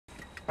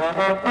What's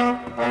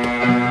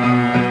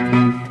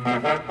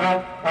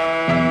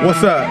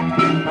up?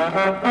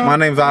 My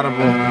name's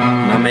Audible.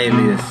 I'm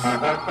Alias.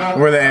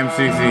 We're the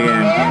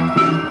MCCM.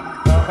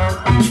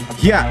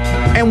 Yeah,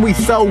 and we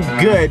so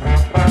good.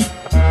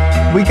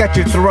 We got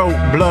your throat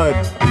blood.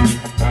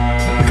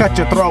 We cut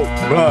your throat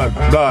blood,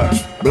 blood,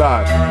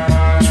 blood.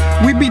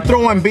 We be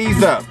throwing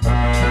bees up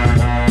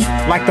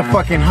like the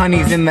fucking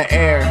honeys in the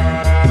air.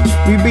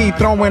 We be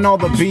throwing all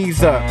the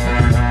bees up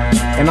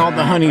and all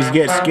the honeys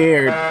get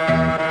scared.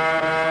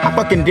 I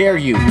fucking dare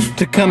you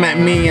to come at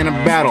me in a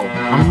battle.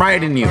 I'm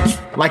riding you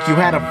like you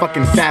had a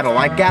fucking saddle.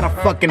 I got a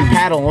fucking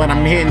paddle and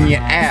I'm hitting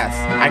your ass.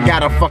 I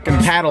got a fucking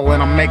paddle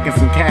and I'm making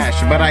some cash,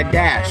 but I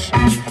dash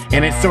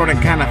and it's sorta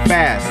kinda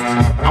fast.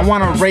 I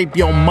wanna rape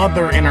your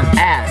mother in her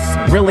ass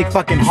really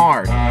fucking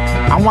hard.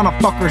 I wanna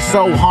fuck her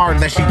so hard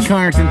that she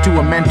turns into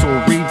a mental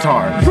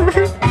retard.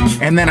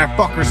 And then I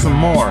fuck her some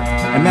more.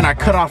 And then I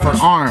cut off her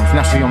arms.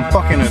 Now she I'm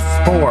fucking a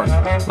spore.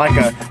 Like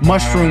a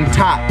mushroom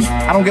top.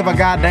 I don't give a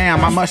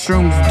goddamn. My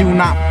mushrooms do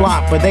not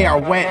flop, but they are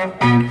wet.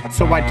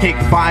 So I take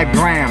 5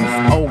 grams.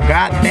 Oh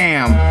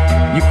goddamn.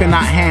 You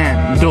cannot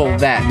handle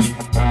that.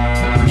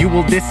 You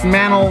will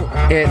dismantle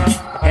it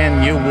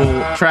and you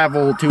will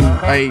travel to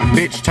a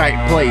bitch type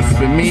place.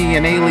 But me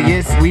and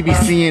Alias, we be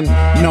seeing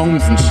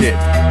gnomes and shit.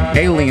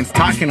 Aliens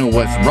talking to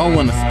us,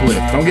 rolling a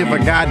split. Don't give a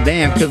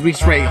goddamn, cause we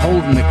straight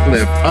holding the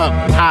cliff up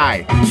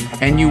high.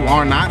 And you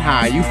are not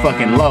high, you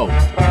fucking low.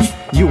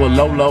 You a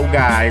low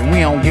guy. We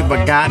don't give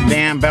a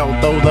goddamn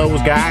about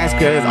those guys,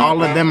 cause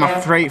all of them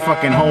are straight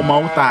fucking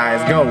homo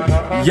thighs. Go.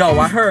 Yo,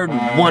 I heard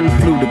 1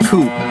 flew the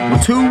coop.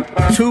 2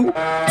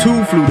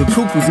 flew the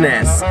cuckoo's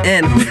nest.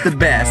 And who's the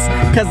best?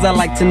 Cause I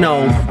like to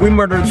know. We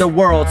murdered the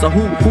world, so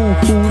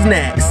who's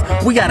next?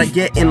 We gotta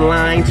get in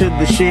line to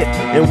the shit,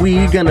 and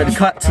we gonna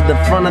cut to the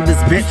front of this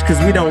bitch, cause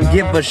we don't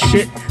give a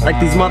shit. Like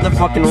these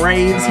motherfucking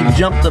raves, he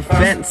jumped the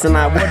fence, and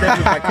I wonder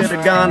if I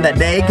could've gone that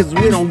day, cause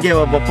we don't give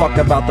a fuck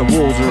about the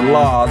rules or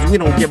laws. We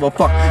don't give a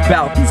fuck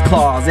about these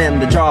claws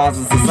and the jaws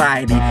of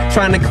society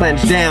trying to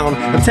clench down.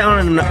 I'm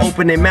telling them to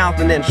open their mouth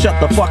and then shut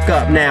the fuck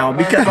up now,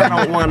 because I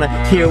don't wanna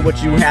hear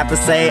what you have to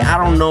say. I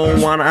don't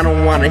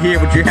wanna hear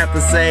what you have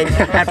to say.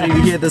 After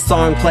you hear the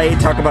song play,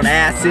 talk about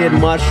acid,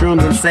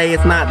 mushrooms, and say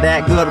it's not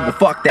that good. Well,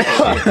 fuck that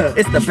shit.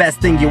 It's the best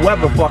thing you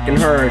ever fucking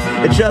heard.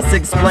 It just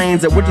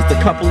explains that we're just a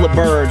couple of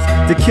birds.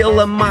 To kill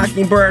a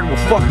mockingbird, well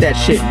fuck that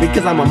shit.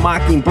 Because I'm a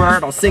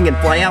mockingbird, I'll sing and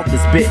fly out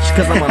this bitch,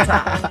 cause I'm on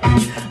top.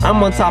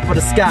 I'm on top of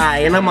the sky,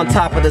 and I'm on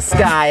top of the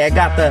sky. I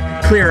got the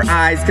clear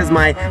eyes, cause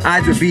my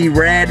eyes would be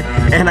red,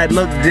 and I'd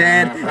look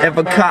dead. If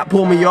a cop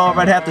pulled me off,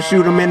 I'd have to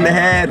shoot him in the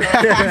head.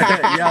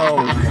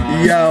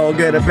 yo,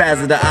 gonna pass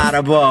it to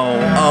Audible.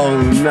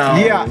 Oh no.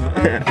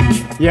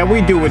 Yeah,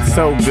 we do it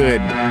so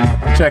good.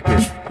 Check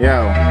it,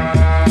 yo.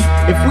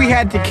 If we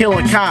had to kill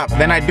a cop,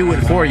 then I'd do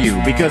it for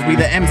you, because we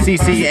the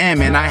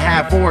MCCM and I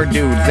have 4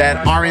 dudes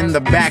that are in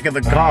the back of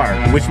the car,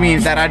 which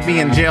means that I'd be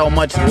in jail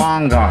much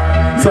longer.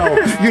 So,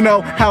 you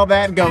know how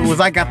that goes.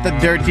 I got the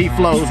dirty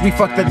flows. We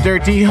fuck the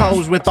dirty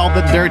hoes with all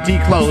the dirty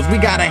clothes. We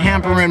got a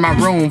hamper in my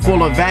room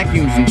full of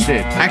vacuums and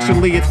shit.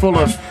 Actually, it's full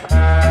of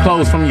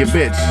clothes from your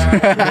bitch.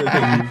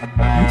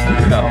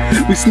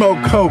 No. We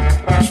smoke coke.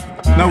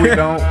 No, we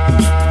don't.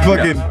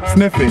 Fucking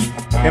sniff it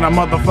in our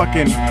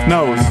motherfucking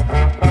nose.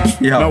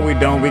 Yo. No, we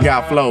don't. We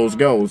got flows.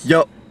 Goes.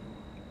 Yo.